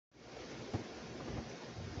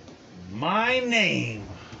My name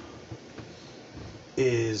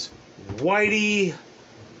is Whitey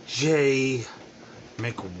J.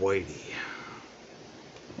 McWhitey.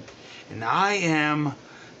 And I am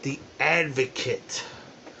the advocate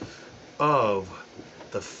of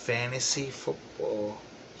the fantasy football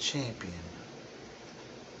champion,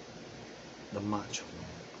 the Macho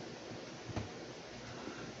Man.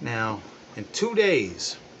 Now, in 2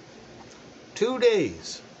 days,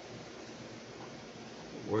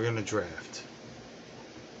 we're going to draft.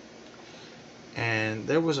 And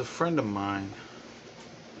there was a friend of mine,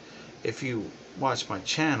 if you watch my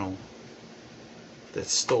channel, that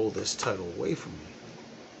stole this title away from me.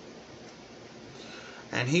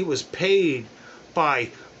 And he was paid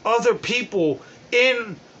by other people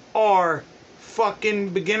in our fucking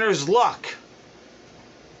beginner's luck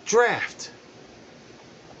draft.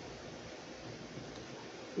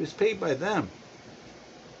 He was paid by them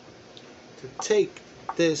to take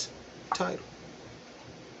this title.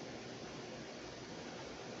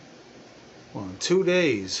 Well, in 2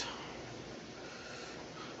 days,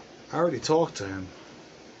 I already talked to him.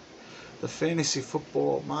 The fantasy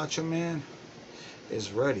football Macho Man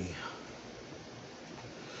is ready.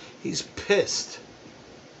 He's pissed.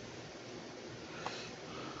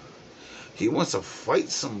 He wants to fight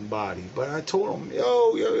somebody, but I told him,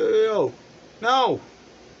 yo, no.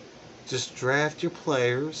 Just draft your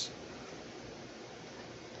players.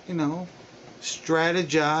 You know,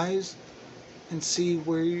 strategize and see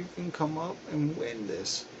where you can come up and win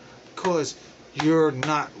this. Because you're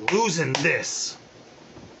not losing this.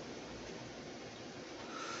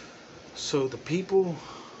 So the people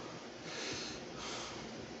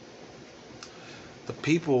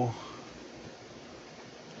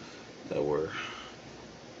that were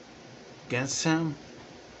against him,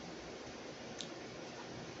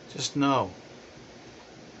 just know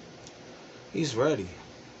he's ready.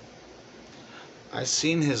 I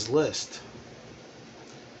seen his list,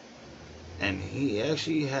 and he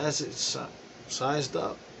actually has it sized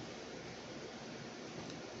up.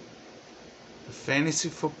 The fantasy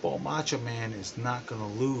football Macho Man is not going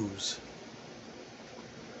to lose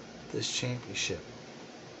this championship.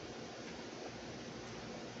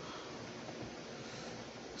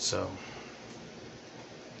 So,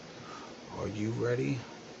 are you ready?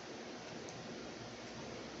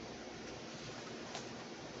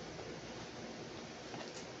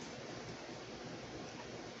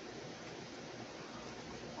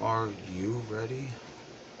 Are you ready?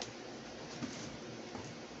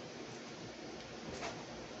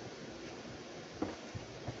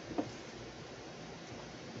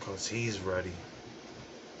 Because he's ready.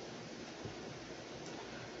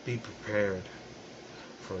 Be prepared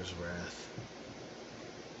for his wrath.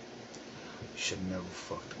 You should never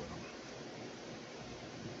fucked with him.